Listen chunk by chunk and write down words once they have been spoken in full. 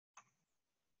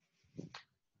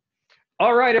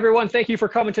All right, everyone. Thank you for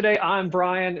coming today. I'm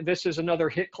Brian. This is another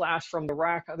HIIT class from the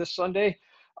RAC this Sunday.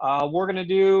 We're going to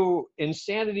do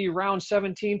Insanity round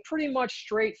 17 pretty much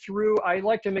straight through. I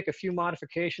like to make a few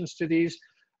modifications to these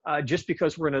just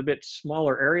because we're in a bit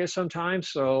smaller area sometimes.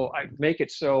 So I make it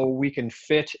so we can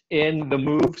fit in the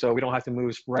move so we don't have to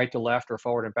move right to left or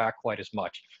forward and back quite as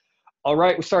much. All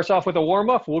right, we start off with a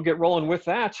warm-up. We'll get rolling with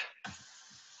that.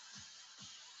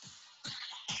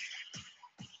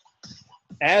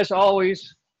 As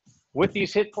always, with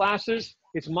these HIIT classes,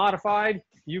 it's modified.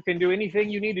 You can do anything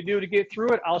you need to do to get through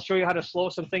it. I'll show you how to slow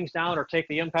some things down or take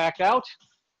the impact out.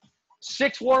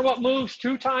 6 warm-up moves,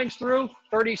 2 times through,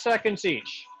 30 seconds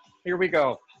each. Here we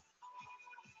go.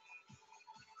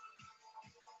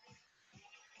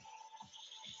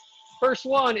 First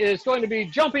one is going to be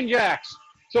jumping jacks.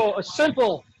 So a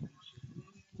simple,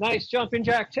 nice jumping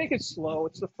jack. Take it slow.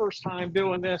 It's the first time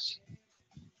doing this.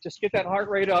 Just get that heart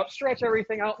rate up, stretch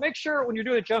everything out. Make sure when you're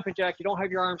doing a jumping jack, you don't have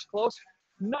your arms close.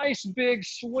 Nice big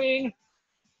swing.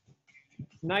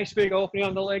 Nice big opening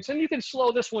on the legs. And you can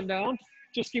slow this one down.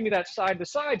 Just give me that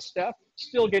side-to-side step,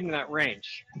 still getting that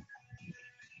range.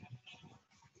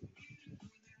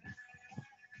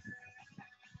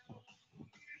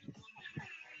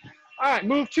 All right,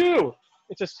 move 2.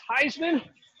 It's a Heisman.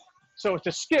 So it's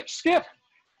a skip, skip.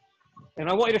 And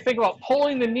I want you to think about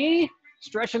pulling the knee,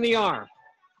 stretching the arm.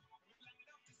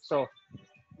 So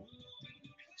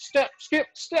step, skip,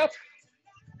 step,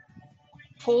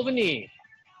 pull the knee.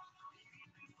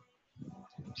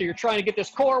 So you're trying to get this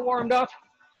core warmed up.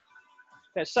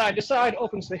 That side to side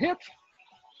opens the hip.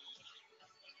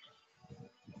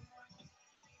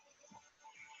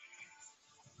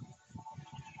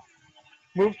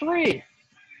 Move 3.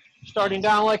 Starting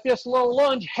down like this, low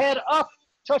lunge, head up,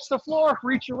 touch the floor,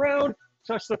 reach around,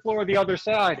 touch the floor the other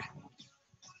side.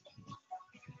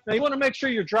 Now you want to make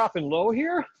sure you're dropping low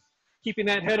here, keeping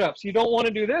that head up. So you don't want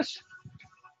to do this.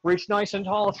 Reach nice and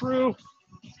tall through.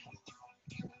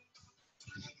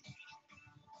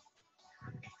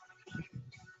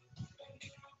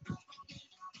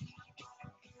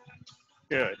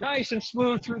 Good. Nice and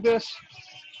smooth through this.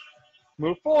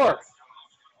 Move 4.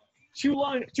 2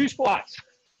 squats.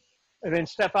 And then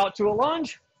step out to a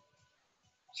lunge.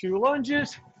 2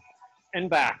 lunges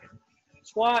and back.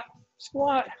 Squat,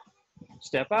 squat.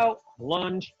 Step out,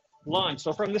 lunge, lunge.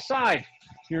 So from the side,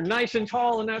 you're nice and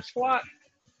tall in that squat.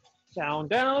 Down,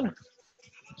 down,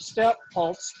 step,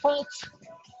 pulse, pulse,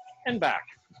 and back.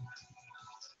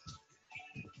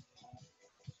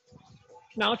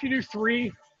 Now, if you do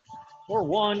 3 or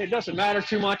 1, it doesn't matter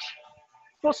too much.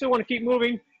 Mostly want to keep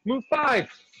moving. Move 5,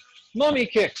 mummy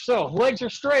kick. So legs are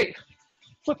straight.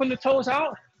 Flipping the toes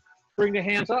out. Bring the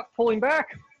hands up, pulling back,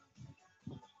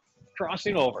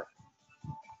 crossing over.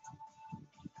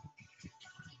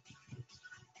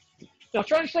 Now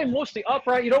try to stay mostly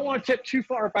upright. You don't want to tip too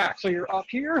far back. So you're up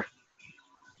here.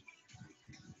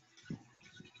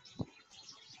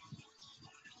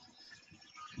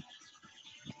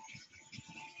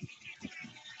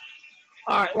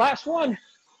 All right, last one.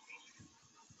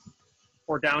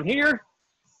 We're down here.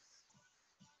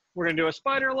 We're going to do a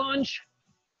spider lunge.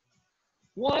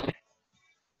 1,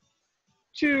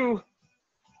 2,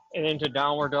 and into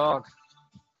downward dog.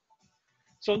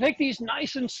 So take these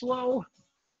nice and slow.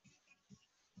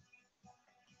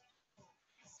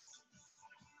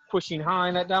 Pushing high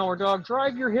in that downward dog.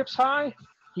 Drive your hips high,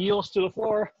 heels to the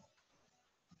floor.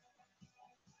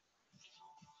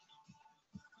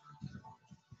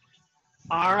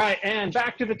 All right, and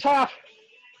back to the top.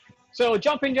 So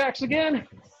jumping jacks again.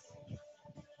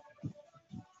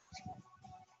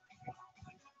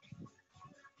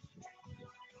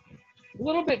 A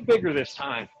little bit bigger this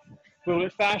time. A little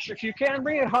bit faster if you can.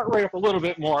 Bring your heart rate up a little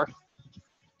bit more.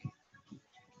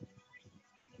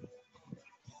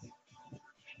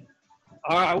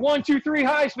 All right, 1, 2, 3,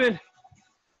 Heisman.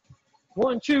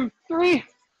 1, 2, 3.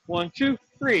 1, 2,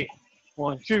 3.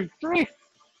 1, 2, 3.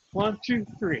 1, 2,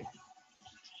 3.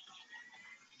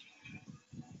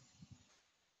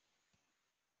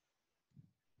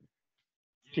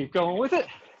 Keep going with it.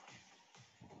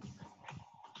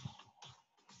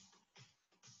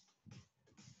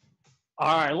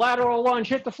 All right, lateral lunge,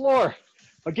 hit the floor.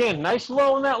 Again, nice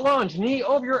low in that lunge. Knee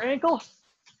over your ankle.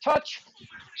 Touch,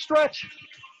 stretch,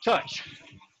 touch.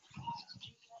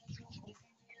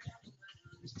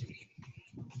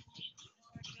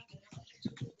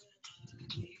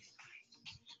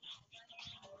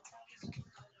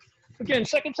 Again,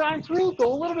 second time through,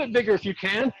 go a little bit bigger if you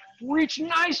can. Reach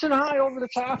nice and high over the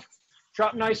top.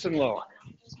 Drop nice and low.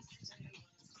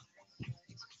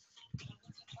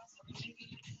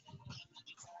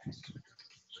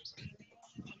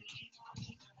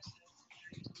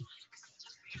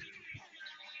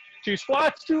 2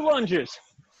 squats, 2 lunges.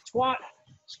 Squat,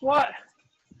 squat,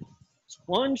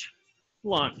 lunge,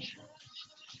 lunge.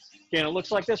 Again, it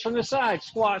looks like this from the side.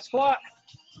 Squat, squat,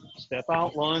 step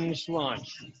out, lunge,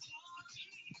 lunge.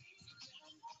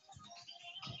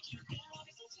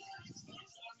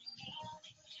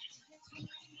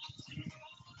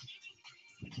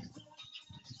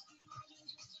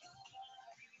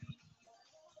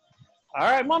 All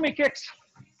right, mummy kicks.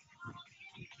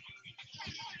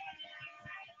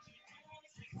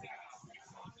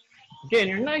 Again,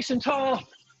 you're nice and tall.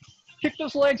 Kick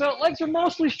those legs out. Legs are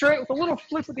mostly straight with a little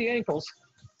flip of the ankles.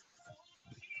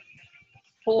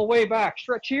 Pull away back.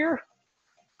 Stretch here.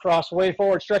 Cross way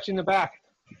forward, stretching the back.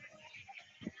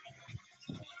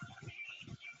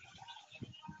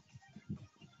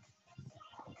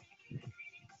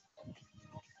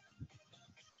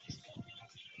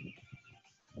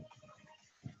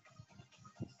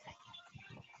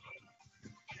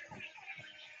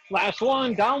 Last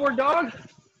one, downward dog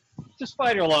to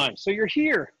spider lunge. So you're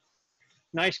here.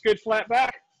 Nice, good flat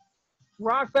back.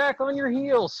 Rock back on your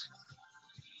heels.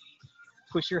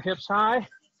 Push your hips high.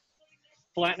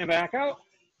 Flatten it back out.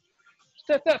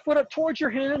 Step that foot up towards your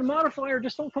hand. Modifier,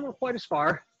 just don't come up quite as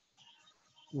far.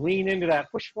 Lean into that.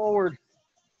 Push forward.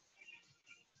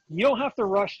 You don't have to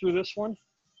rush through this one.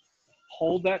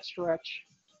 Hold that stretch.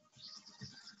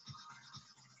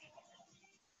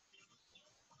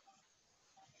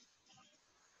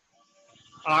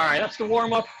 All right, that's the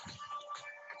warm up.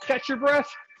 Catch your breath.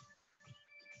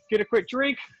 Get a quick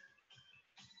drink.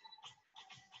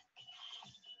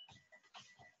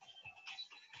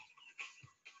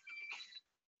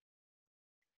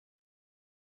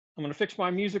 I'm going to fix my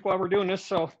music while we're doing this,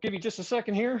 so give you just a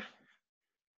second here.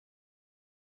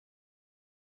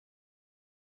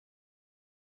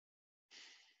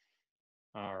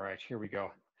 All right, here we go.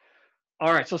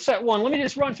 All right, so set one. Let me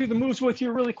just run through the moves with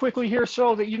you really quickly here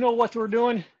so that you know what we're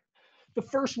doing. The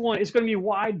first one is going to be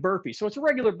wide burpee. So it's a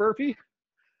regular burpee,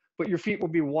 but your feet will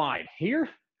be wide here.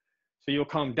 So you'll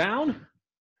come down,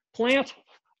 plant,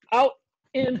 out,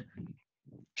 in,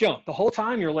 jump. The whole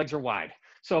time your legs are wide.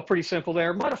 So pretty simple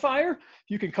there. Modifier,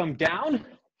 you can come down,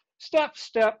 step,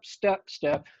 step, step,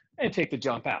 step, and take the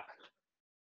jump out.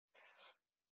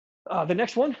 The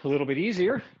next one, a little bit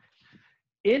easier.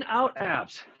 In, out,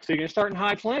 abs. So you're going to start in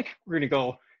high plank. We're going to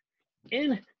go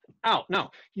in, out. Now,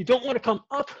 you don't want to come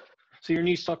up so your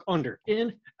knees tuck under.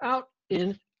 In, out,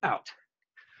 out.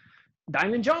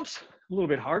 Diamond jumps, a little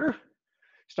bit harder.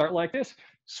 Start like this.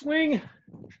 Swing,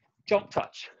 jump,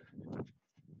 touch.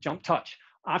 Jump, touch.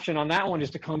 Option on that one is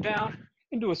to come down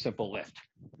and do a simple lift.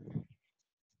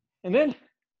 And then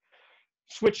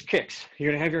switch kicks. You're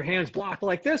going to have your hands blocked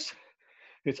like this.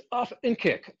 It's up and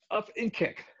kick, up and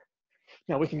kick.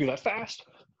 Now we can do that fast,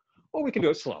 or we can do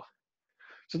it slow.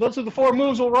 So those are the 4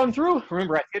 moves we'll run through.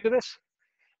 Remember, at the end of this,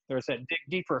 there's that dig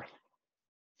deeper.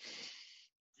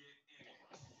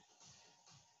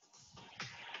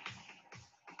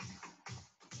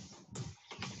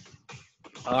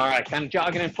 All right, kind of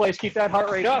jogging in place. Keep that heart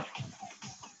rate up.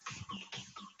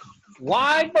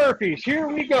 Wide burpees. Here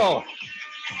we go.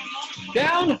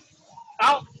 Down,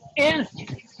 out, in,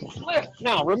 lift.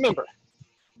 Now remember,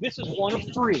 this is one of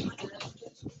 3.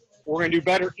 We're going to do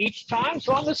better each time.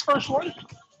 So on this first one,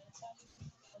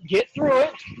 get through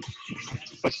it,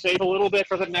 but save a little bit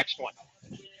for the next one.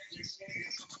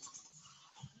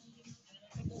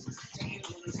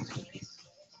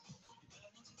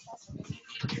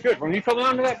 Good. When you come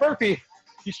onto that burpee,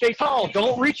 you stay tall.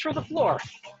 Don't reach for the floor.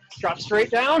 Drop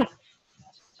straight down,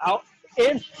 out,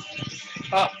 in,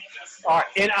 up. All right,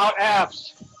 in, out,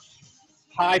 abs.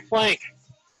 High plank.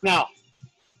 Now,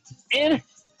 in,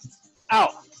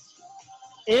 out.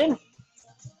 In,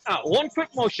 out. One quick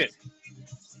motion.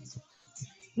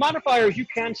 Modifiers, you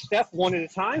can step one at a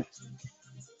time.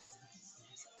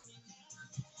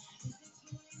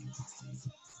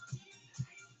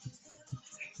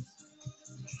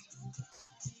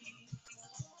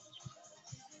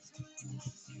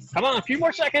 Come on, a few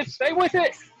more seconds. Stay with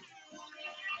it.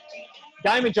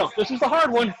 Diamond jump. This is the hard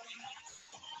one.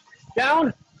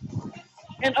 Down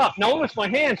and up. Now notice my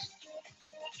hands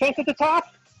tuck at the top.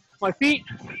 My feet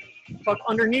tuck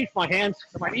underneath my hands,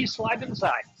 and my knees slide to the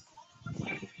side.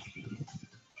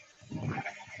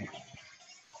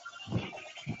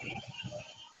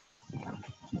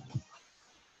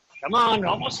 Come on,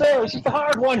 almost there. This is the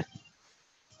hard one.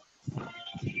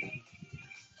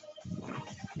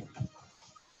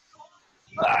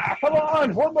 Come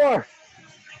on, one more.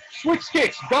 Switch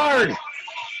kicks, guard,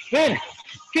 then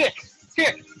kick,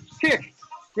 kick, kick.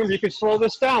 Remember, you can slow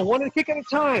this down, one kick at a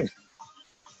time.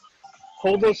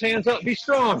 Hold those hands up, be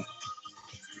strong.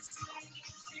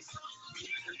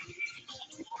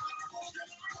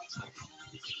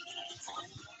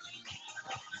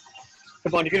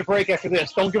 Come on, you're gonna break after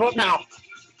this. Don't give up now.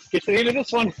 Get to the end of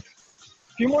this one.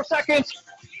 A few more seconds.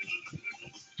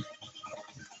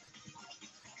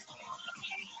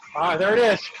 All right, there it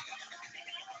is.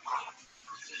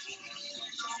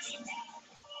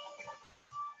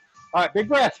 All right, big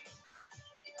breath.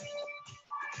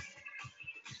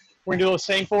 We're gonna do those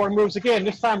same forward moves again.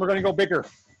 This time we're gonna go bigger.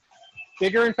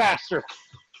 Bigger and faster.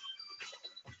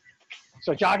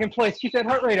 So jog in place, keep that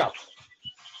heart rate up.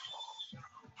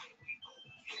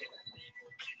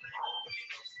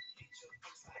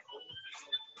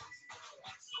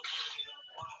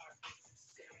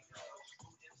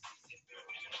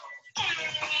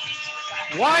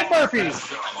 Wide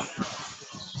burpees.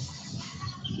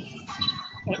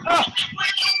 And up.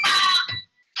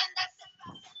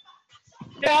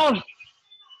 Down.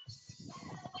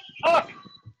 Up.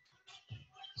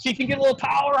 So you can get a little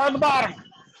power on the bottom.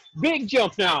 Big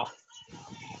jump now.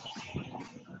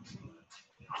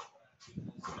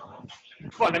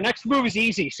 Fun. The next move is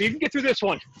easy, so you can get through this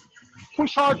one.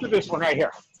 Push hard through this one right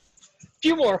here. A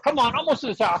few more. Come on, almost to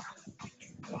the top.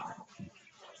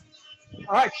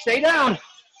 All right, stay down.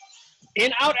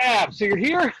 In, out, abs. So you're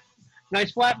here.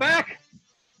 Nice flat back.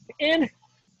 In,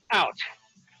 out.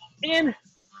 In,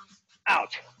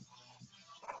 out.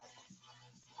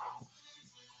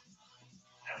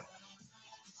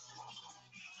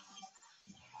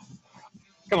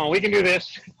 Come on, we can do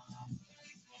this.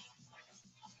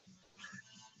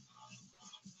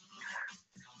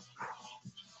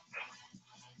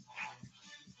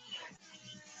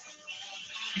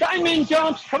 Diamond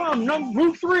jumps. Come on,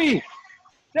 move 3.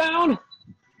 Down,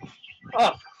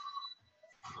 up.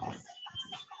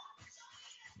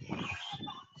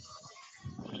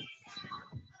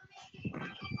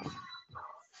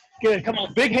 Good, come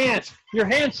on, big hands. Your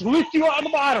hands lift you on the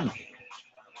bottom.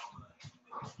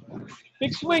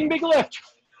 Big swing, big lift.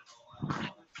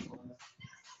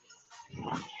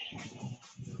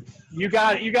 You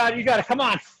got it, you got it, you got it. Come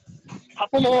on,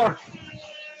 couple more.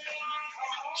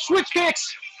 Switch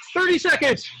kicks, 30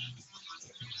 seconds.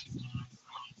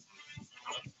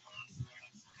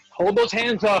 Hold those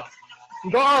hands up.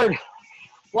 Guard.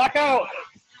 Block out.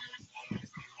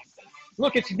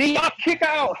 Look, it's knee up, kick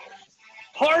out.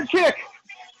 Hard kick.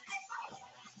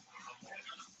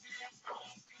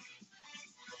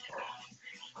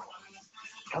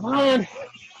 Come on.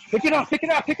 Pick it up, pick it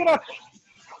up, pick it up.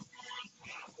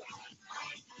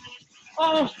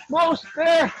 Almost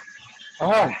there.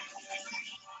 All right.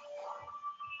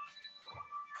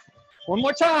 One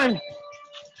more time.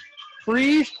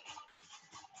 Breathe.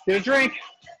 Get a drink.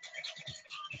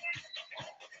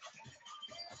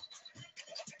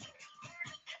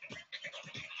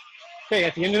 Okay,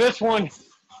 at the end of this one,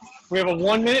 we have a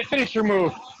 1-minute finisher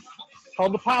move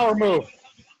called the power move.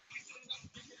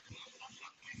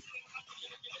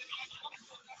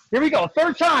 Here we go,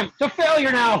 third time to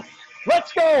failure now.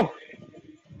 Let's go.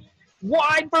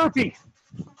 Wide burpee.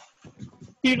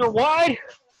 Either wide,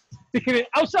 you can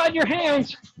outside your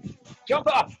hands, jump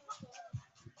up.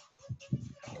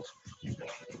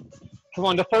 Come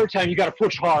on, the third time, you gotta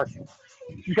push hard.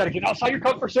 You gotta get outside your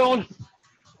comfort zone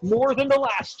more than the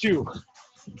last 2.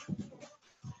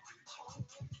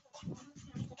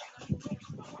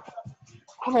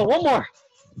 Come on, one more.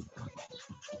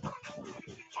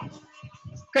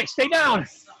 Okay, stay down.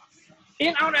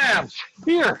 In, out, abs.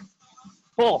 Here.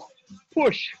 Pull,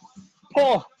 push,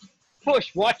 pull,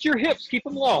 push. Watch your hips, keep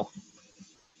them low.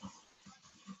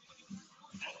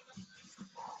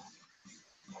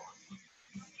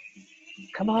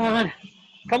 Come on,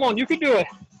 you can do it.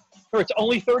 Or it's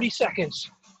only 30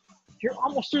 seconds. You're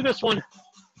almost through this one.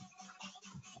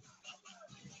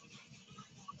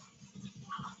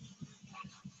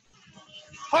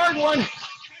 Hard one.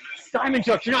 Diamond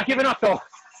jumps, you're not giving up though.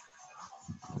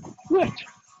 Lift,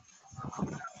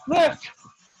 lift.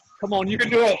 Come on, you can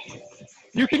do it.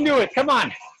 You can do it, come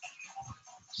on.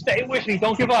 Stay with me,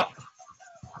 don't give up.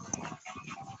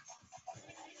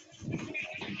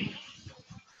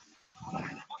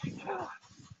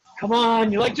 Come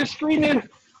on, you like just screaming.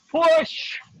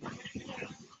 Push.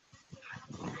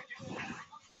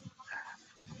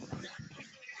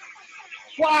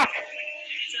 Block.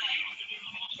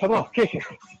 Come on, kick it.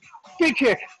 Big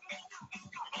kick.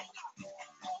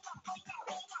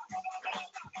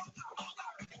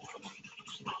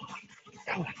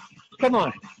 Come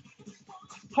on.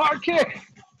 Hard kick.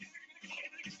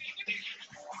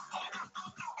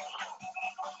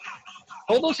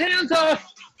 Hold those hands up.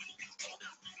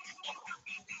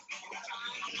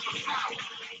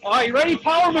 All right, you ready?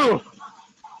 Power move.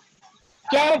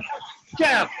 Jab,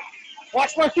 jab.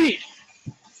 Watch my feet.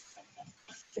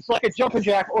 It's like a jumping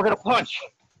jack. We're going to punch.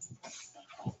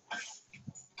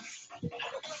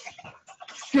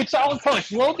 Good solid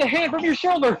punch. Load the hand from your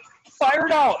shoulder. Fire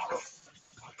it out.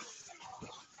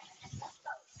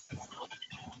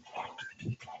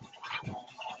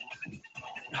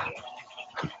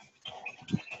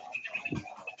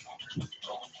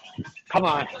 Come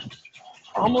on.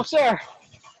 Almost there.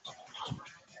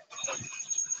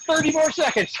 30 more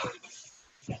seconds.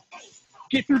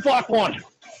 Get through block one.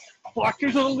 Block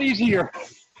two's a little easier.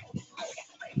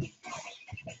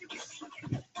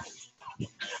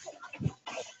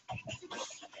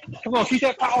 Come on, keep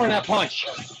that power in that punch.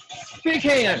 Big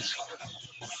hands.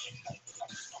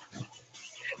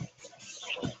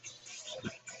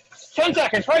 Ten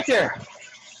seconds, right there.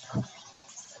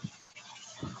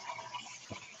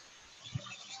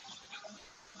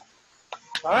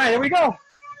 All right, here we go.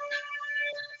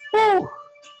 Woo.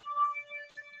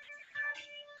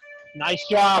 Nice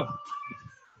job.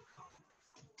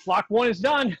 Block one is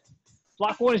done.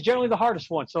 Block one is generally the hardest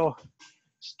one, so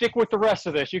stick with the rest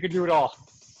of this. You can do it all.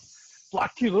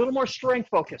 Block two, a little more strength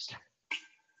focused.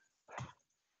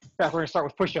 In fact, we're gonna start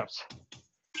with push-ups.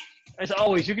 As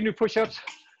always, you can do push-ups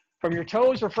from your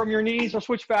toes or from your knees or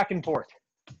switch back and forth.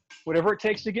 Whatever it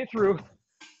takes to get through.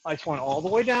 I just want all the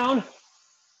way down,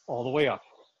 all the way up.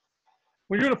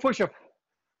 When you're doing a push-up,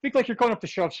 think like you're going up to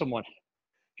shove someone.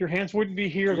 If your hands wouldn't be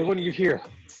here, they wouldn't be here.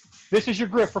 This is your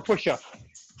grip for push-up.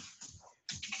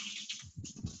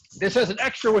 This has an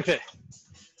extra with it.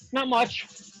 Not much.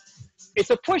 It's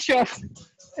a push-up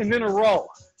and then a row.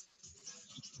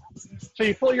 So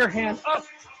you pull your hand up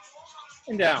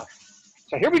and down.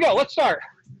 So here we go, let's start.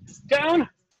 Down,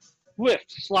 lift.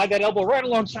 Slide that elbow right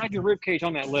alongside your rib cage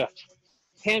on that lift.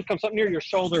 Hand comes up near your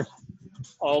shoulder.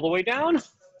 All the way down,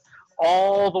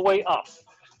 all the way up.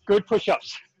 Good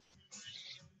push-ups.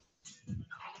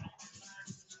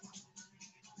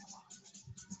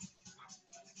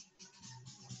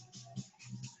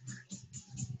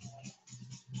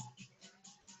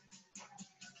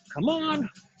 Come on,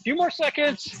 a few more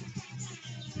seconds.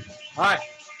 All right,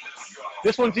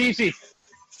 this one's easy.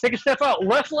 Take a step out,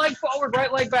 left leg forward,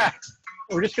 right leg back.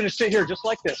 We're just gonna sit here just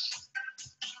like this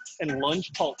and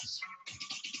lunge pulse.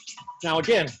 Now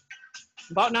again,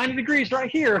 about 90 degrees right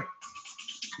here.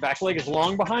 Back leg is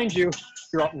long behind you.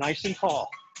 You're up nice and tall.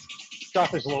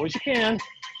 Drop as low as you can.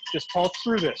 Just pulse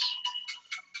through this.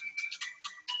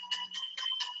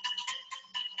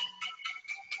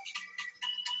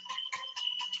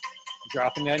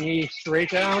 Dropping that knee straight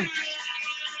down.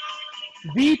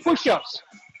 V push-ups.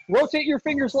 Rotate your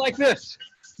fingers like this.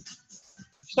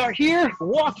 Start here,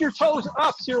 walk your toes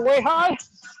up so you're way high.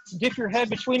 Dip your head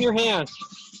between your hands.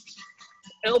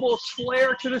 Elbows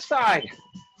flare to the side.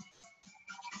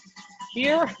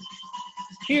 Here,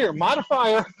 here,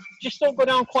 modifier. Just don't go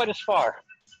down quite as far.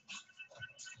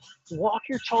 Walk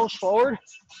your toes forward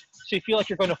so you feel like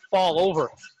you're going to fall over.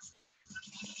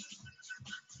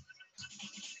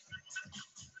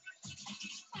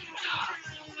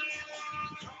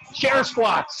 Chair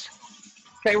squats.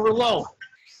 Okay, we're low.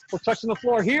 We're touching the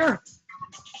floor here.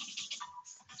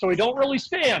 So we don't really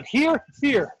stand. Here,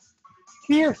 here,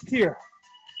 here, here,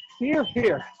 here,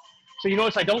 here. So you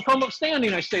notice I don't come up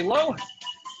standing. I stay low.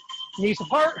 Knees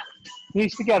apart,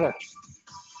 knees together.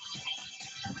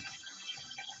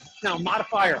 Now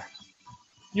modifier.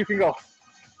 You can go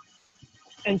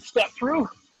and step through,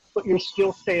 but you're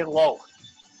still staying low.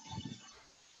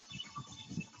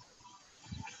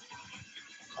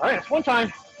 All right, it's one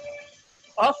time.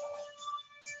 Up,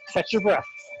 catch your breath.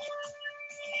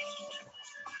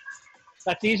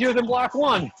 That's easier than block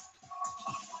one.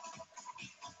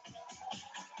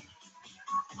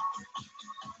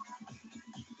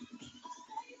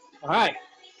 All right,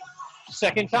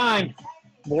 second time,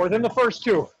 more than the first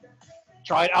two.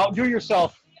 Try to outdo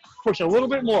yourself. Push a little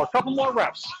bit more, a couple more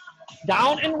reps.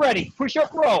 Down and ready, push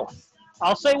up row.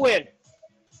 I'll say win.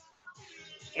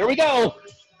 Here we go.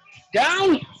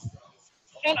 Down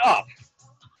and up.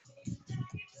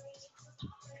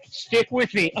 Stick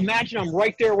with me. Imagine I'm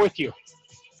right there with you.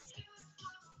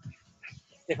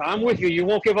 If I'm with you, you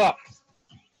won't give up.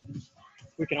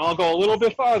 We can all go a little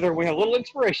bit farther. We have a little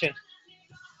inspiration.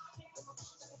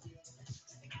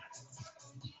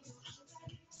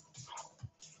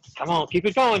 Come on, keep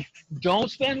it going.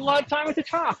 Don't spend a lot of time at the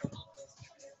top.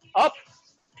 Up,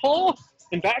 pull,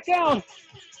 and back down.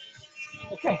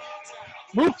 Okay.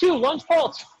 Move two, lunge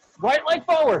pulse. Right leg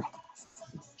forward.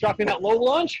 Dropping that low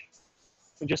lunge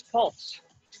and just pulse.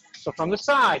 So from the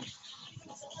side.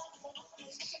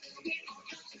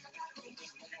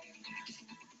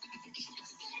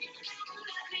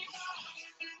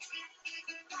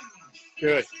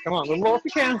 Good. Come on, a little lower if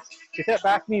you can. Get that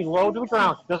back knee low to the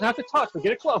ground. Doesn't have to touch, but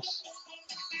get it close.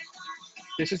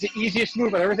 This is the easiest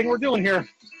move of everything we're doing here.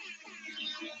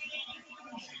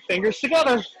 Fingers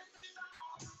together.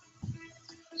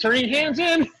 Turning hands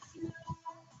in.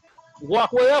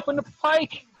 Walk way up into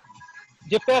pike.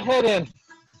 Dip that head in.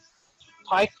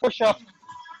 Pike push up.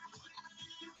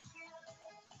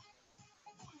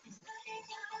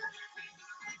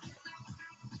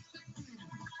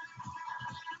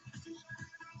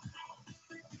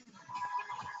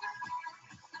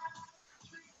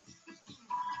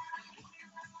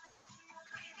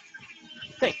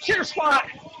 Okay, chair squat.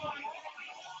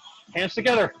 Hands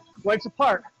together, legs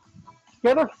apart.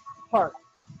 Together, apart.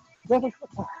 Together,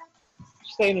 apart.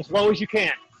 Staying as low as you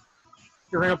can.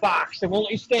 You're in a box, they won't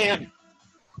let you stand.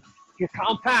 You're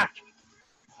compact.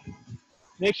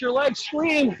 Make your legs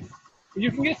scream.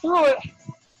 You can get through it.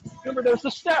 Remember, there's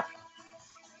the step.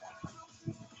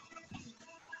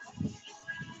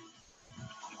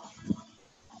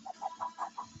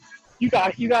 You got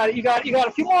it, you got it, you got it, you got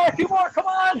it. A few more, come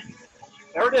on.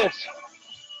 There it is.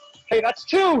 Okay, that's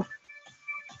 2.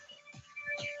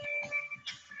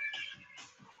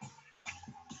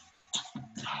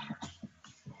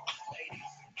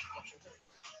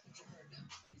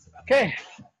 Okay,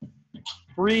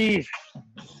 breathe.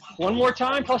 One more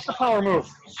time, plus the power move.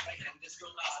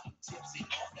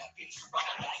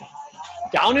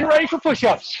 Down and ready for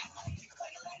push-ups.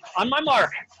 On my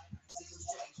mark.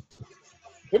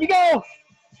 Here we go.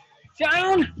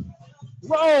 Down,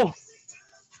 row.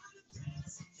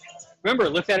 Remember,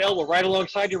 lift that elbow right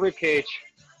alongside your rib cage.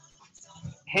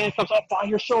 Hand comes up by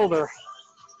your shoulder.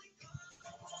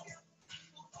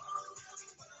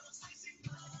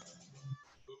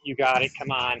 You got it,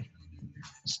 come on.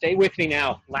 Stay with me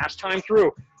now. Last time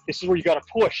through. This is where you gotta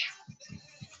push.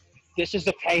 This is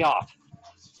the payoff.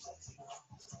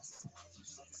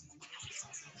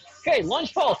 Okay,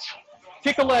 lunge pulse.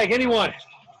 Kick a leg, anyone.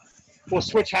 We'll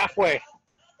switch halfway.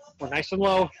 We're nice and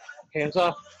low, hands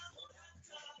up.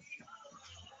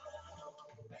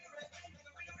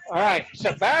 All right,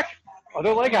 step back,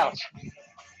 other leg out.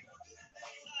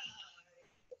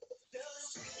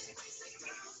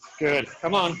 Good,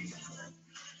 come on.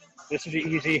 This is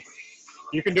easy.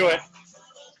 You can do it.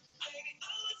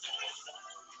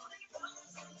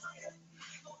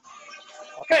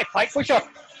 Okay, pike push up.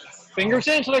 Fingers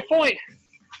in so they point.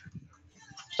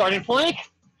 Starting plank.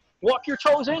 Walk your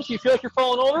toes in so you feel like you're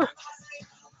falling over.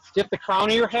 Dip the crown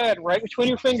of your head right between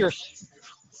your fingers.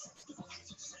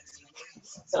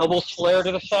 Elbows flare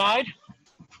to the side.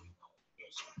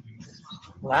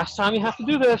 Last time you have to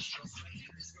do this.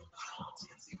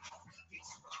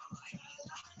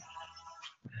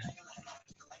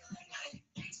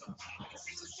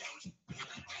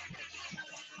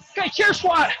 Okay, chair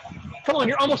squat. Come on,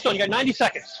 you're almost done. You got 90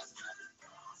 seconds.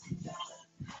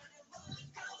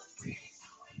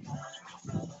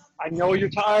 I know you're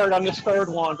tired on this third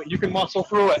one, but you can muscle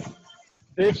through it.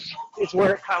 This is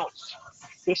where it counts.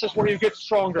 This is where you get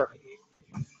stronger.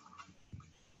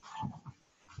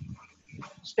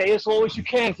 Stay as low as you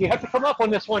can. If you have to come up on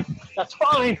this one, that's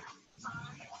fine.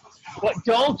 But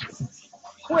don't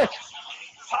quit.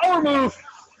 Power move.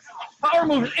 Power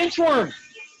move, inchworm.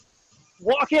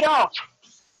 Walk it out.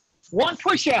 One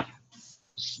push-up.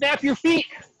 Snap your feet.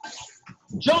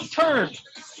 Jump turn.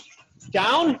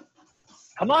 Down.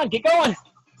 Come on, get going.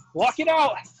 Walk it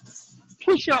out.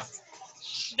 Push up.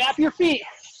 Snap your feet.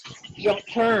 Jump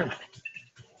turn.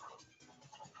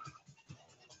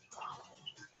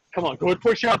 Come on, good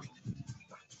push up.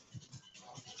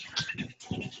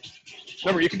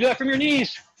 Remember, you can do that from your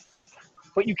knees,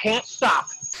 but you can't stop.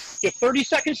 You have 30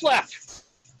 seconds left.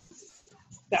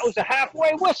 That was a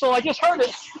halfway whistle. I just heard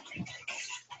it.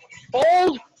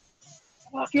 Hold.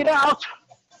 Walk it out.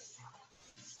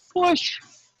 Push.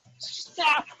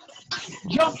 Snap.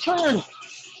 Jump turn.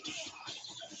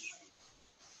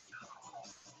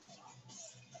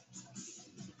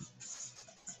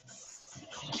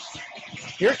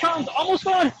 Here it comes. Almost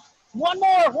done. One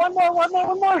more. One more. One more.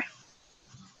 One more.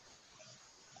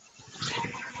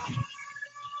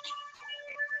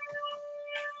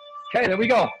 Okay, there we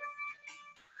go.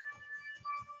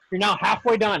 You're now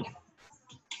halfway done.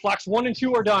 Blocks 1 and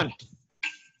 2 are done.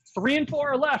 3 and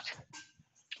 4 are left.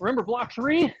 Remember, block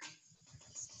 3,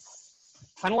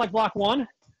 kind of like block 1,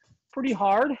 pretty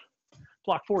hard.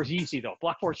 Block 4 is easy though.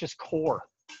 Block 4 is just core.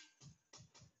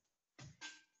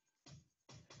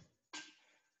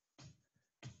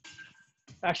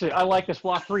 Actually, I like this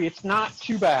block 3. It's not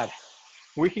too bad.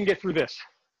 We can get through this.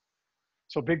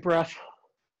 So big breath.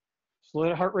 Slow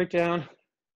the heart rate down.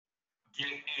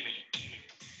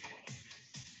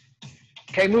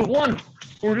 Okay, move 1.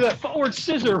 We're gonna do that forward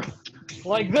scissor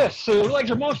like this. So your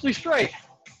legs are mostly straight.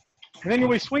 And then you'll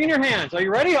be swinging your hands. Are you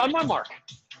ready? On my mark.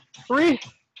 3,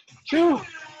 2,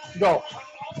 go.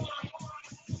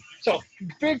 So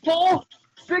big pull,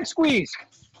 big squeeze.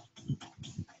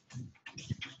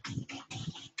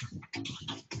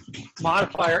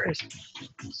 Modifier is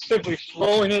simply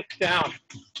slowing it down.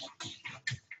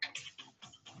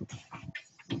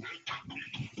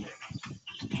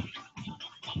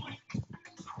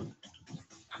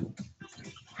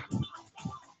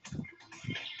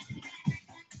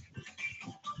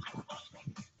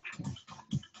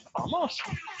 Almost.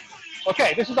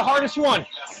 Okay, this is the hardest one.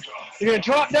 You're gonna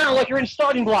drop down like you're in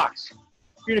starting blocks.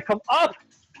 You're gonna come up,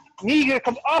 knee gonna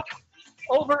come up,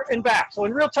 over and back. So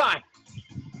in real time,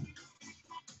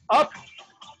 up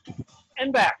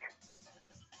and back.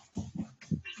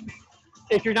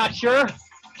 If you're not sure,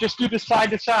 just do the side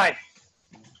to side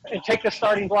and take the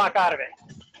starting block out of it.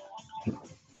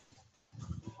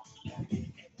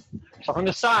 So from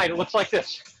the side, it looks like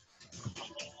this.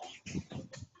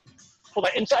 Pull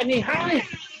that inside knee high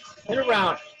and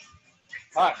around.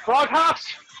 All right, frog hops,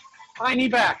 high knee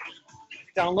back.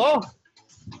 Down low.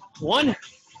 1,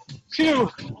 2,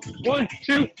 1,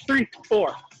 2, 3,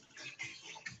 4.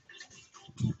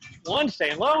 1,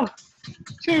 staying low.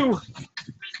 2,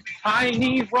 high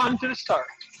knee run to the start.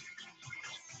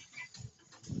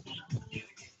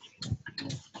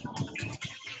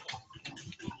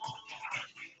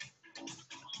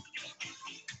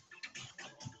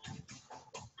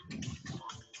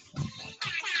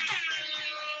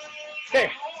 Okay,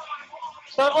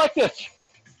 start like this.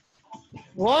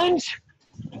 Lunge,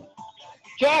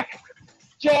 jack,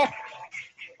 jack,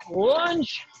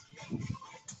 lunge,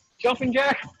 jumping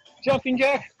jack, jumping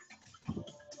jack.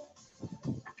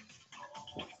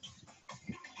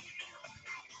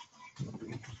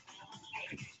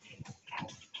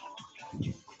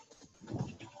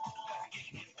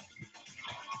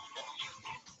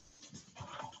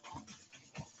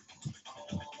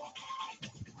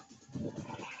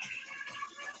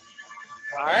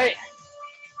 All right,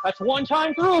 that's one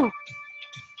time through.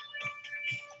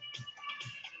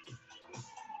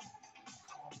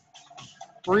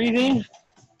 Breathing.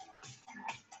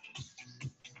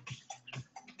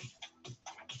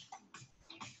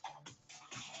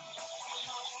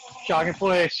 Jog in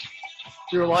place.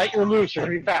 You're light, you're loose, you're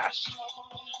gonna be fast.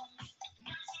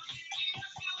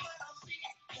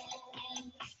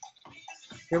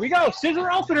 Here we go,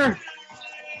 scissor opener.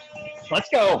 Let's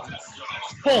go.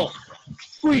 Pull,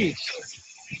 squeeze.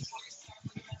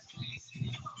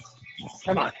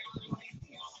 Come on.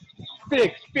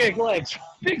 Big, big legs,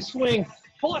 big swing,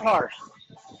 pull it hard.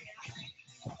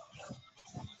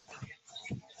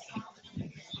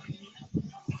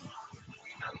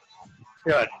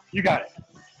 Good, you got it.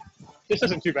 This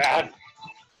isn't too bad.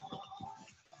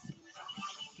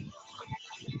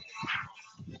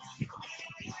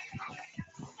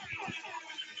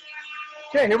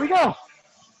 Okay, here we go.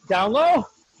 Down low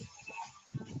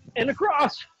and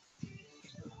across.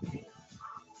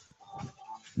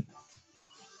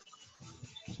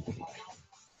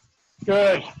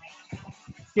 Good.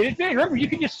 Get it big. Remember, you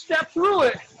can just step through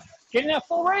it. Get in that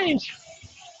full range.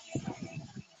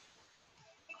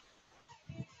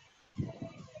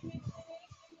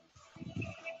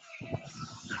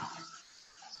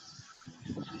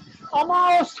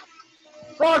 Almost.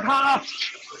 Frog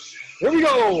hops. Here we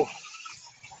go.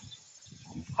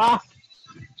 Hop,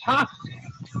 hop,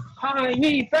 high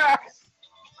knee back.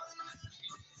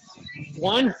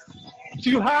 1,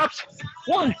 2 hops.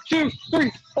 1, 2,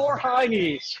 3, 4 high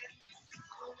knees.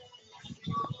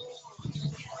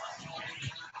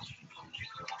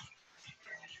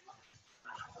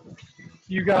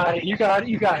 You got it, you got it,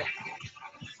 you got it.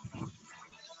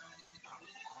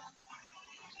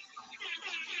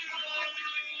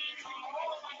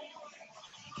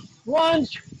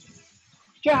 Lunge,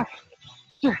 jack,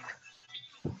 jack.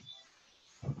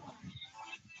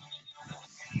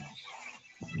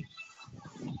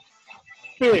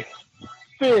 Big,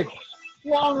 big,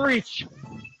 long reach.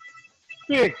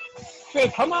 Big,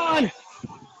 big, come on.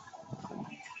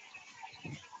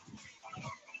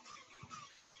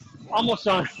 Almost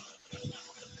done.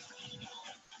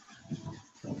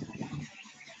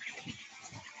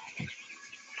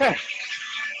 Okay.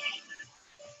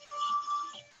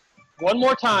 One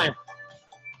more time.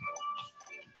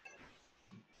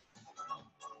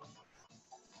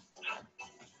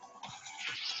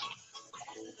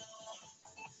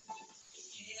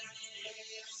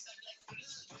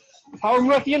 How are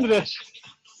we at the end of this?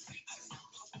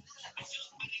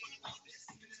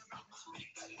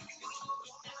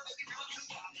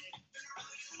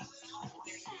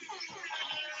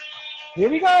 Here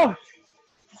we go.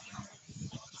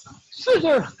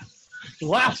 Scissor.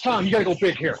 Last time, you gotta go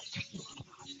big here.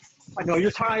 I know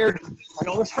you're tired. I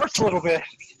know this hurts a little bit,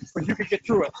 but you can get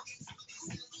through it.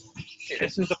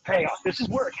 This is the payoff. This is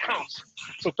where it counts.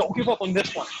 So don't give up on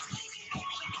this one.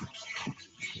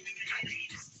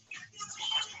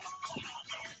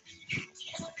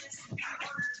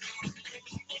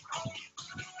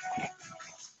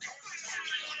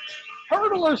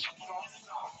 Hurdlers.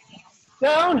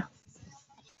 Down.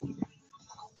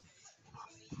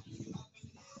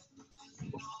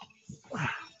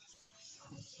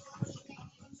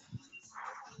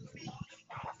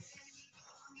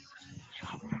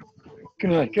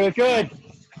 Good, good, good.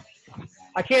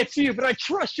 I can't see you, but I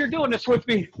trust you're doing this with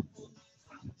me.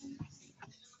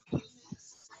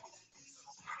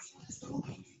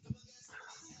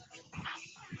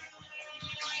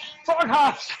 Frog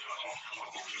hops.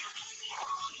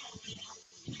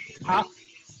 Hop,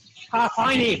 hop,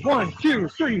 high knee. 1, 2,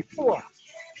 3, 4.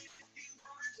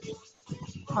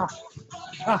 Hop,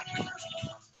 hop.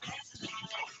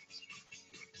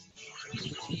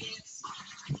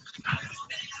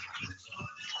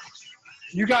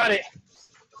 You got it.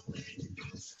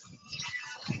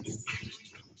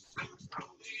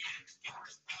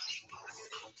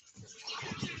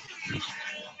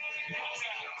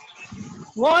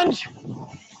 Lunge,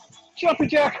 jumping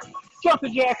jack,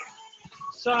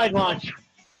 side lunge.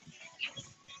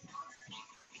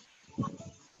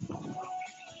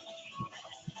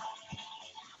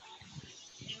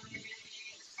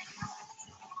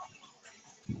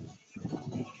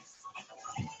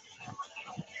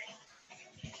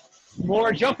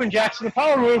 More jumping jacks in the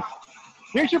power move.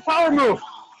 Here's your power move.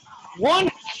 1,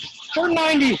 turn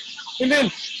 90, and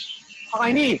then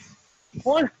high knee.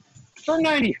 1, turn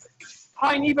 90,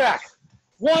 high knee back.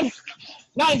 1,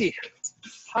 90,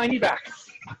 high knee back.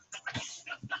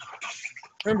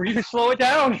 Remember, you can slow it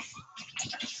down.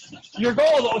 Your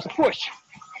goal, though, is to push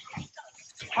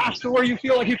past to where you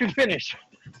feel like you can finish.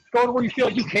 Go to where you feel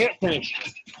like you can't finish.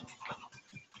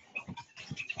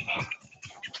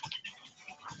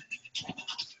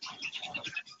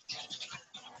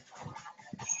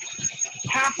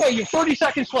 Halfway, you have 30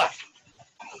 seconds left.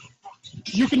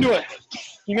 You can do it.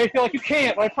 You may feel like you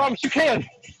can't, but I promise you can.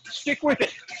 Stick with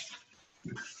it.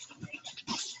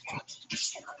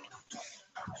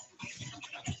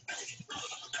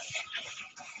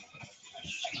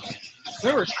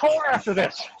 Remember, it's core after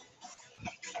this.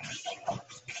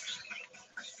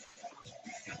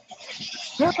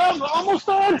 Here comes, almost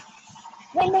done.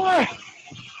 One more.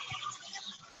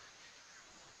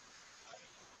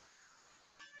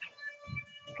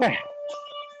 Okay.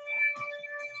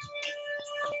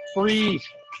 Breathe.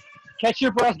 Catch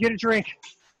your breath, get a drink.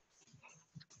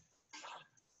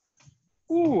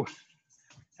 Ooh,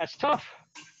 that's tough.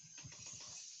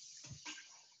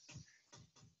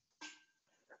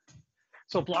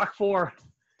 So block 4,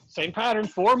 same pattern,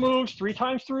 4 moves, 3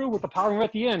 times through with the power move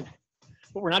at the end.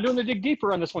 But we're not doing the dig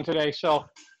deeper on this one today, so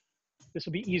this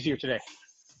will be easier today.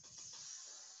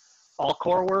 All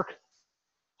core work,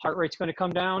 heart rate's gonna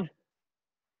come down.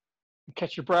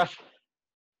 Catch your breath.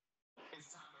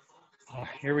 Oh,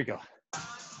 here we go.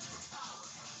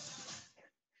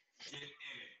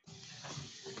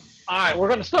 All right, we're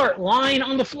gonna start lying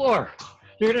on the floor.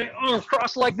 You're gonna arms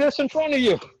crossed like this in front of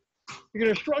you. You're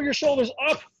gonna shrug your shoulders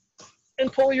up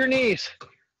and pull your knees.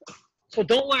 So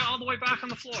don't lay all the way back on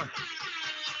the floor.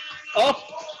 Up,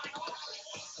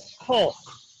 pull,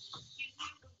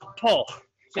 pull.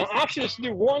 Now option is to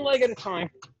do one leg at a time,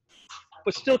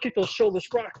 but still keep those shoulders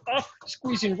rocked up,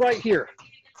 squeezing right here.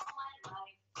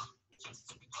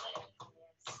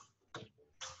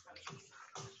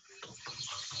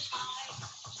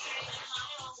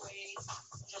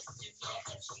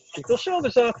 Keep those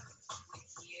shoulders up.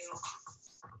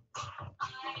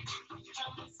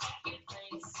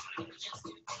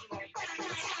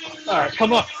 All right,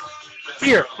 come up.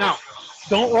 Here, now,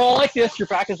 don't roll like this. Your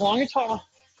back is long and tall.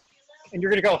 And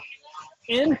you're gonna go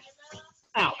in,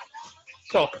 out.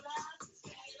 So,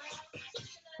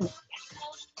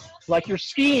 like you're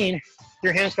skiing,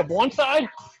 your hands come one side,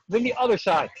 then the other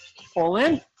side. Pull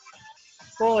in,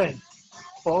 pull in,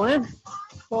 pull in,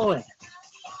 pull in.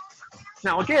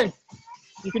 Now again,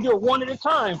 you can do it one at a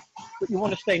time, but you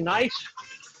want to stay nice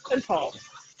and tall.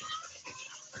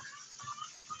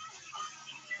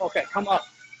 Okay, come up.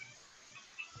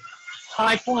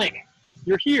 High plank.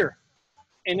 You're here.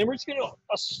 And then we're just going to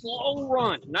a slow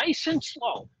run, nice and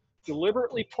slow.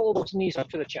 Deliberately pull those knees up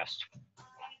to the chest.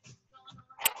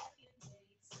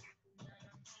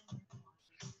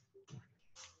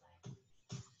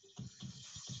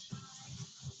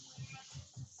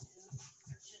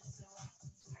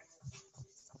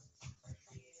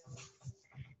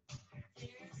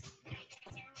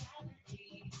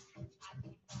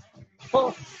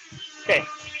 pull. Okay,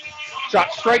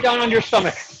 drop straight down on your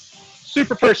stomach.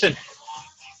 Super person.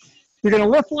 You're gonna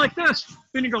lift like this.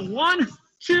 Then you go 1,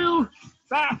 2,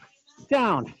 back,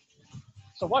 down.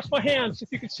 So watch my hands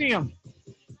if you can see them.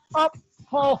 Up,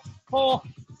 pull, pull,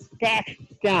 back,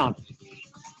 down.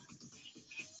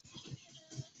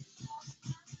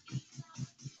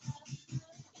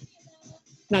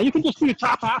 Now you can just do the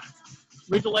top half.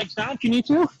 Raise the legs down if you need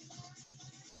to.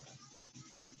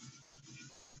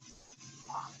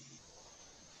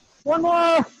 One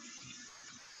more.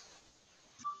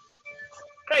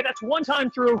 Okay, that's one time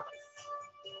through.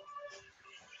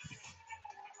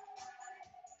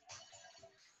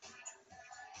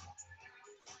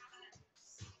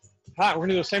 All right, we're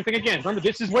gonna do the same thing again. Remember,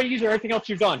 this is way easier than everything else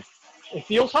you've done. It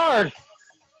feels hard,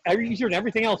 easier than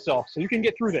everything else though, so you can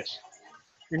get through this.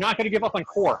 You're not gonna give up on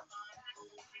core.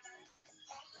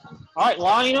 All right,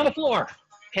 lying on the floor,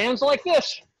 hands like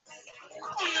this.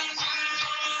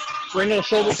 Bring the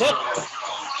shoulders up,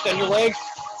 extend your legs,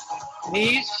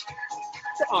 knees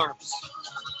to arms.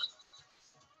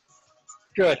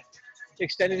 Good.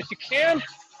 Extend it if you can.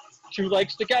 2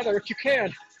 legs together if you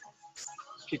can.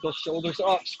 Keep those shoulders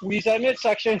up. Squeeze that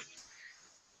midsection.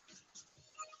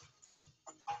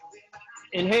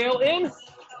 Inhale in.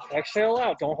 Exhale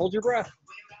out. Don't hold your breath.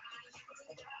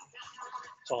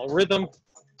 It's all rhythm.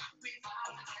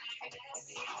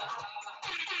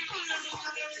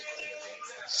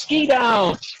 Ski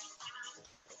down.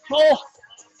 Pull,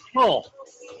 pull,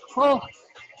 pull,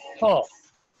 pull.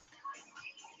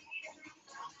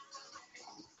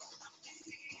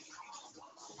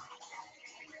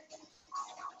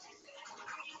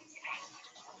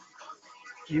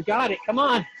 You got it. Come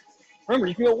on. Remember,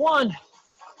 you can go 1.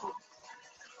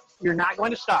 You're not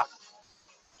going to stop.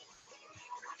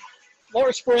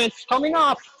 More sprints coming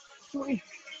up. 3.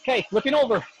 Okay, looking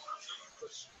over.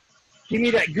 Give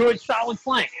me that good solid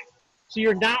plank. So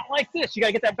you're not like this. You got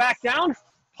to get that back down,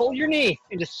 hold your knee,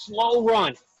 and just slow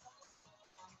run.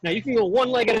 Now you can go 1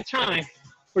 leg at a time,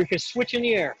 or you can switch in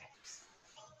the air.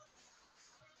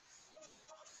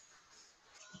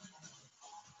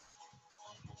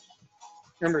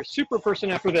 Remember, super person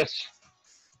after this.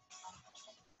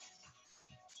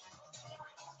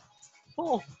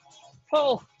 Pull,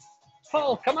 pull,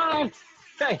 pull, come on.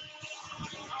 Okay,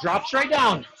 drop straight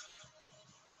down.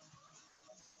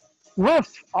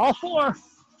 Lift, all 4.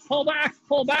 Pull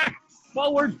back,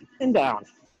 forward, and down.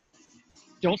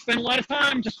 Don't spend a lot of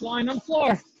time just lying on the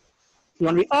floor. You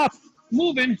want to be up,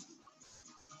 moving.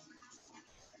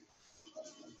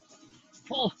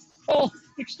 Pull, pull,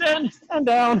 extend, and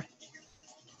down.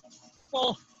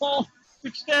 Pull, pull,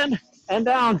 extend, and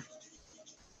down.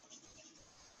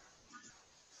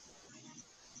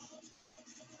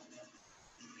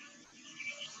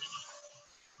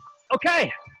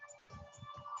 Okay.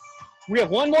 We have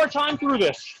 1 more time through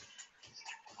this.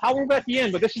 How we're at the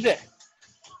end, but this is it.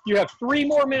 You have 3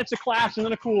 more minutes of class and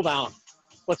then a cool down.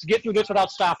 Let's get through this without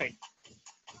stopping.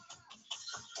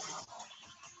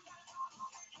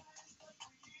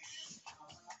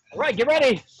 All right, get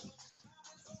ready.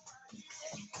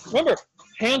 Remember,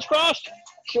 hands crossed,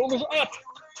 shoulders up.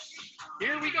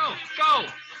 Here we go. Go.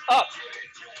 Up.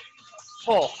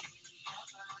 Pull.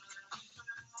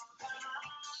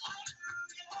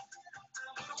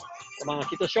 Come on,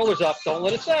 keep the shoulders up. Don't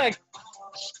let it sag.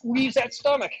 Squeeze that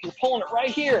stomach. You're pulling it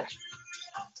right here.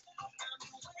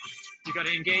 You got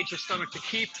to engage the stomach to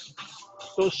keep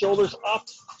those shoulders up.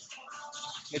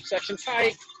 Midsection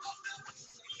tight.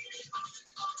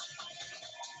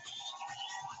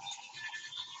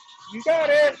 You got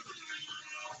it.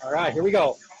 All right, here we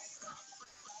go.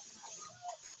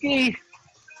 Ski,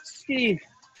 ski,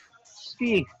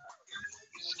 ski,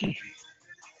 ski.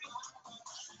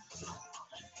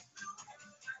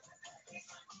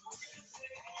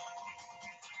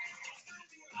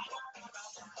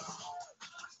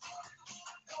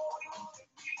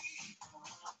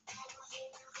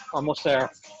 Almost there.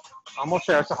 Almost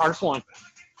there. It's the hardest one.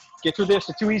 Get through this.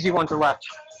 The 2 easy ones are left.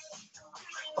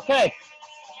 Okay.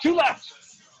 2 left.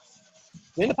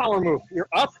 Then the power move. You're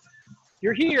up.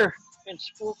 You're here. And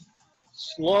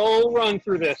slow run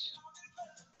through this.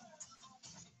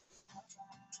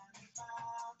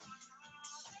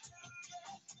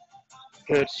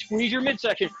 Good. Squeeze your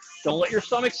midsection. Don't let your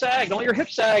stomach sag. Don't let your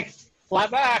hips sag.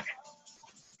 Flat back.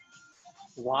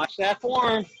 Watch that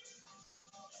form.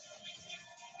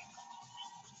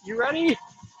 You ready?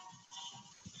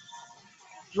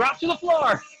 Drop to the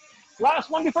floor.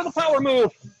 Last one before the power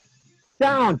move.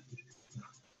 Down.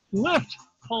 Lift.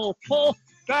 Pull, pull,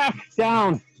 back,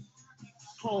 down.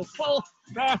 Pull, pull,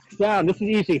 back, down. This is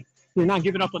easy. You're not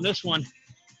giving up on this one.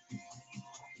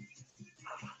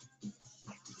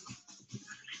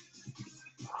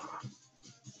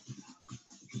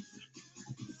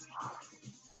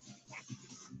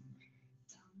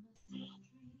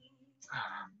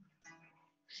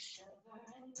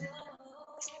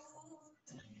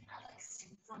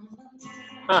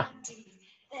 Huh.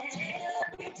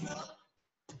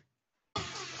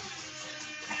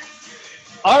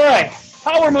 All right,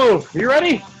 power move. You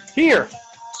ready? Here,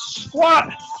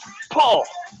 squat, pull,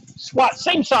 squat.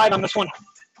 Same side on this one.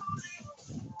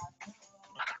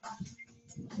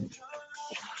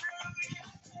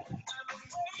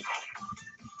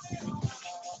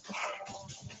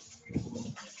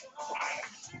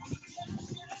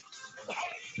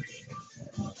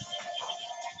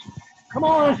 Come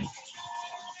on.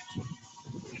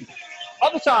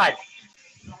 Other side.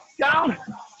 Down,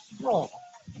 roll.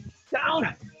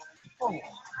 Down, roll.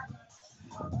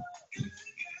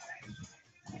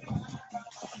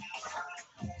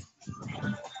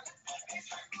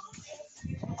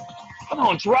 Come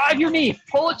on, drive your knee.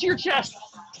 Pull it to your chest.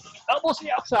 Elbows to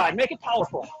the outside. Make it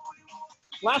powerful.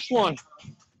 Last one.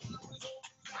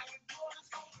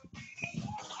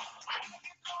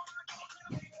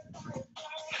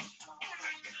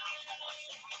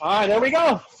 All right, there we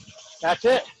go. That's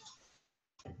it.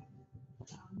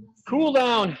 Cool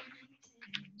down.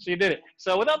 So you did it.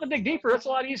 So without the dig deeper, it's a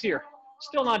lot easier.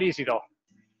 Still not easy though.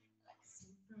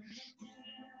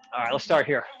 All right, let's start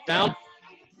here. Down.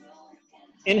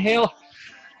 Inhale.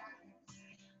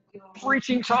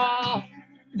 Reaching tall.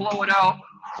 Blow it out.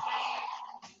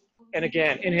 And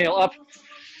again, inhale up.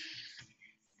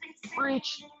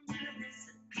 Reach.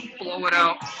 Blow it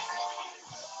out.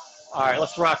 All right,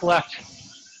 let's rock left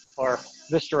or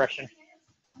this direction.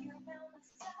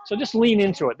 So just lean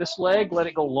into it. This leg, let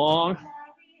it go long.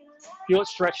 Feel it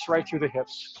stretch right through the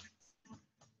hips.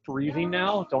 Breathing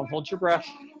now, don't hold your breath.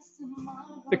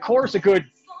 The core is a good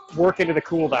work into the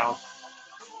cool down.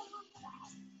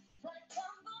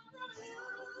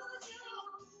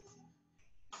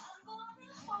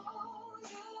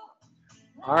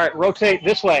 All right, rotate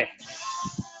this way.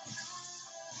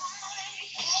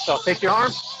 So take your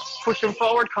arms, push them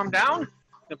forward, come down,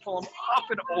 and pull them up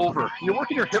and over. You're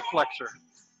working your hip flexor.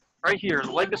 Right here,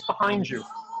 the leg that's behind you.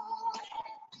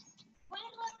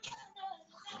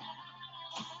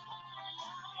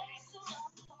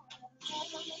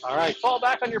 All right, fall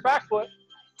back on your back foot.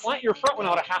 Plant your front one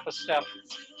out a half a step.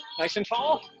 Nice and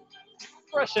tall.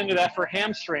 Press into that for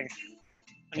hamstring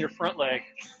on your front leg.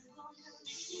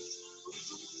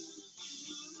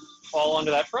 Fall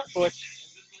onto that front foot.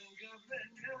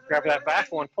 Grab that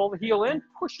back one, pull the heel in,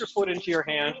 push your foot into your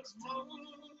hand.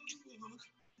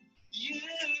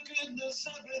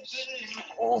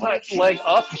 Pull that leg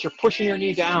up as you're pushing your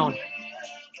knee down.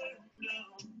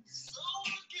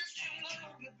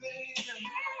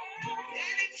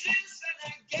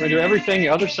 We're going to do everything the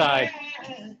other side.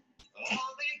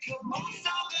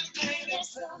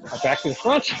 Right, back to the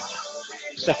front.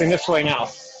 Stepping this way now.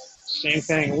 Same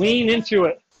thing. Lean into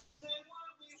it.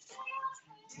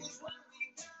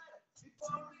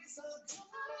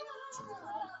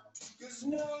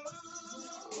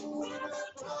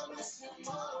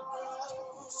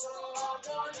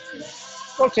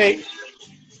 Rotate.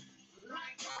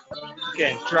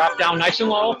 Again, drop down nice and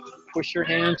low. Push your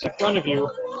hands in front of you.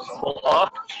 Pull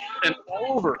up and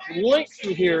over. Link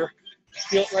through here.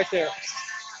 Feel it right there.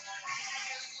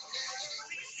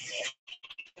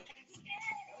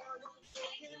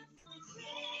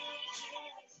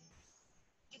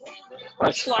 All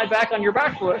right, slide back on your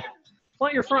back foot.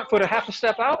 Plant your front foot a half a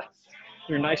step out.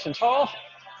 You're nice and tall.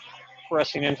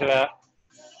 Pressing into that.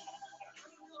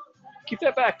 Keep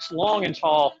that back long and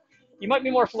tall. You might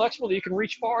be more flexible that you can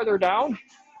reach farther down,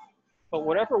 but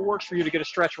whatever works for you to get a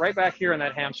stretch right back here in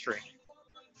that hamstring.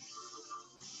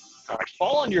 All right,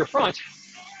 fall onto your front.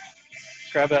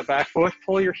 Grab that back foot,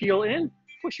 pull your heel in,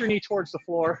 push your knee towards the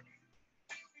floor.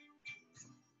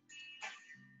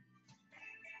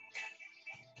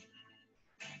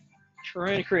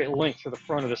 Trying to create length for the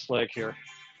front of this leg here.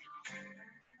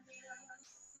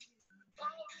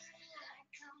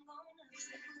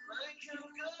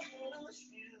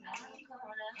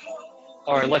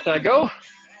 All right, let that go.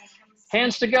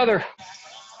 Hands together.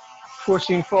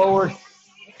 Pushing forward.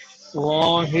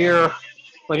 Long here.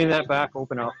 Letting that back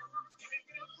open up.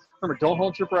 Remember, don't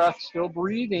hold your breath. Still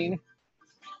breathing.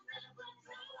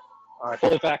 All right,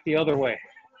 pull it back the other way.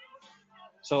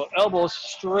 So elbows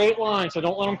straight line. So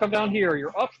don't let them come down here.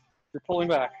 You're up. You're pulling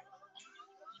back.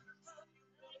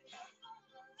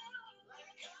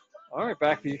 All right,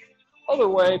 back the other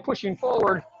way. Pushing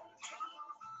forward.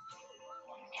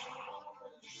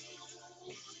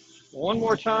 One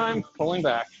more time, pulling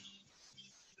back.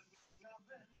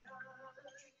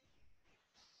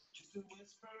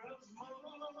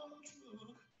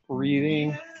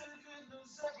 Breathing.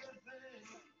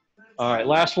 All right,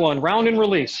 last one, round and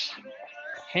release.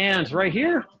 Hands right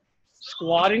here,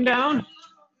 squatting down,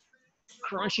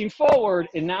 crunching forward,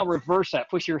 and now reverse that.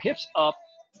 Push your hips up,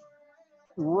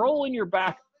 rolling your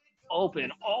back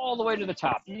open all the way to the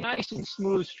top. Nice and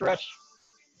smooth stretch.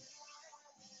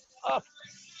 Up,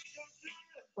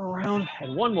 around,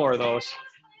 and one more of those.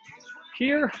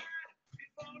 Here,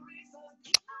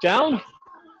 down,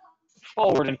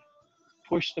 forward, and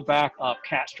push the back up.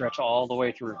 Cat stretch all the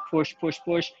way through. Push, push,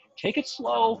 push. Take it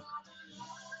slow.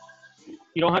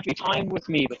 You don't have to be timed with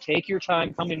me, but take your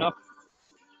time coming up.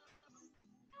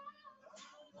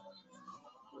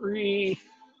 3,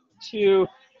 2,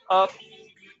 up,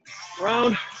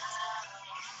 round.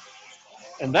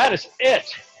 And that is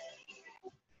it.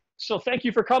 So thank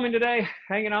you for coming today,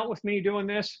 hanging out with me doing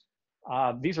this.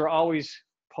 These are always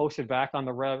posted back on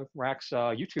the RAC's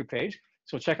YouTube page.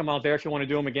 So check them out there if you want to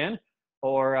do them again,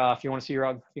 or if you want to see your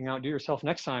outdo yourself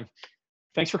next time.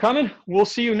 Thanks for coming. We'll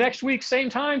see you next week,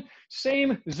 same time,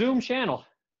 same Zoom channel.